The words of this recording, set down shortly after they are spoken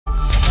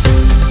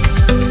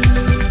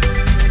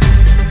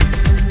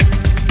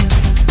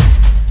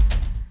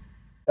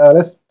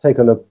Let's take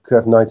a look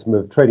at an item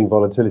of trading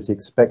volatility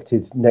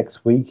expected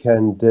next week,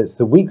 and it's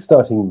the week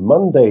starting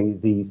Monday,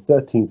 the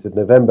 13th of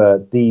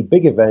November. The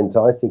big event,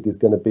 I think, is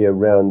going to be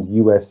around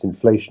US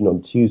inflation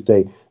on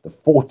Tuesday, the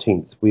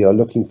 14th. We are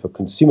looking for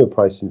consumer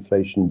price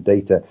inflation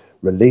data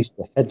released.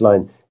 The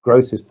headline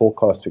growth is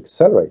forecast to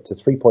accelerate to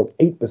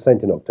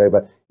 3.8% in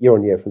October, year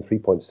on year from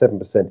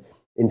 3.7%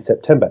 in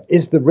September.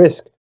 Is the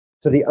risk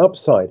to the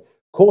upside?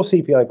 Core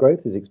CPI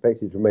growth is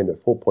expected to remain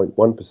at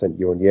 4.1%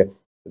 year on year.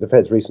 With the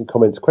Fed's recent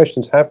comments,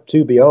 questions have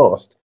to be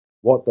asked.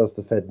 What does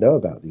the Fed know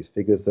about these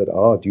figures that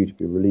are due to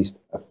be released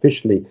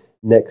officially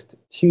next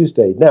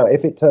Tuesday? Now,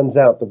 if it turns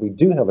out that we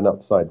do have an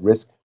upside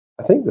risk,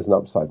 I think there's an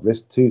upside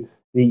risk to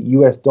the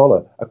US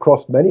dollar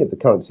across many of the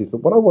currencies.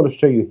 But what I want to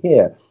show you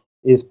here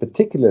is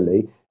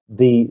particularly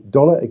the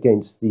dollar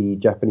against the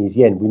Japanese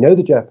yen. We know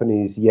the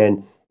Japanese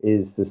yen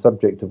is the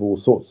subject of all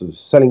sorts of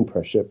selling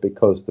pressure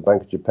because the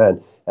Bank of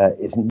Japan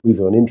isn't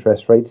moving on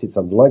interest rates. It's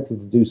unlikely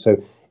to do so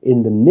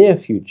in the near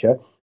future.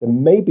 There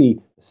may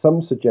be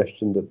some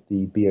suggestion that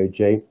the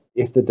BOJ,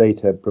 if the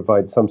data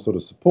provides some sort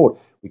of support,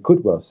 we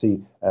could well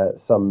see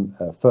some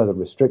further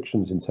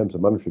restrictions in terms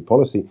of monetary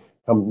policy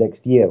come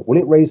next year. Will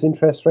it raise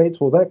interest rates?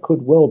 Well, that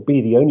could well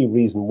be the only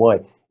reason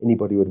why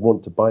anybody would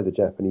want to buy the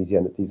Japanese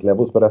yen at these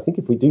levels. But I think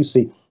if we do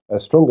see a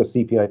stronger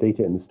CPI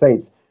data in the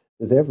States,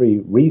 there's every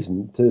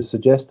reason to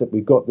suggest that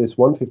we've got this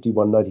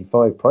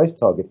 151.95 price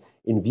target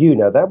in view.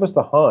 Now, that was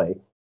the high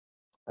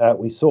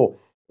we saw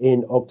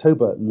in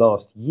October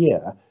last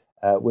year,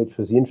 which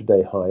was the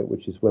intraday high,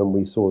 which is when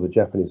we saw the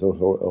Japanese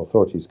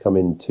authorities come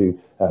in to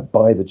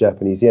buy the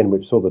Japanese yen,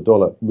 which saw the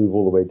dollar move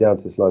all the way down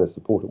to this line of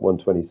support at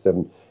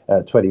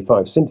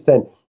 127.25. Since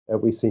then,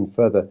 we've seen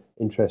further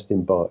interest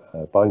in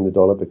buying the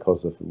dollar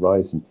because of the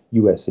rise in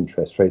US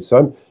interest rates. So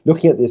I'm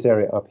looking at this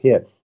area up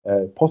here,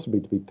 possibly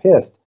to be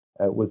pierced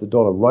with the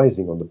dollar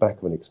rising on the back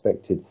of an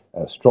expected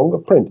stronger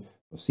print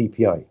for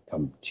CPI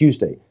come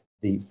Tuesday,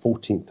 the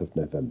 14th of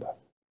November.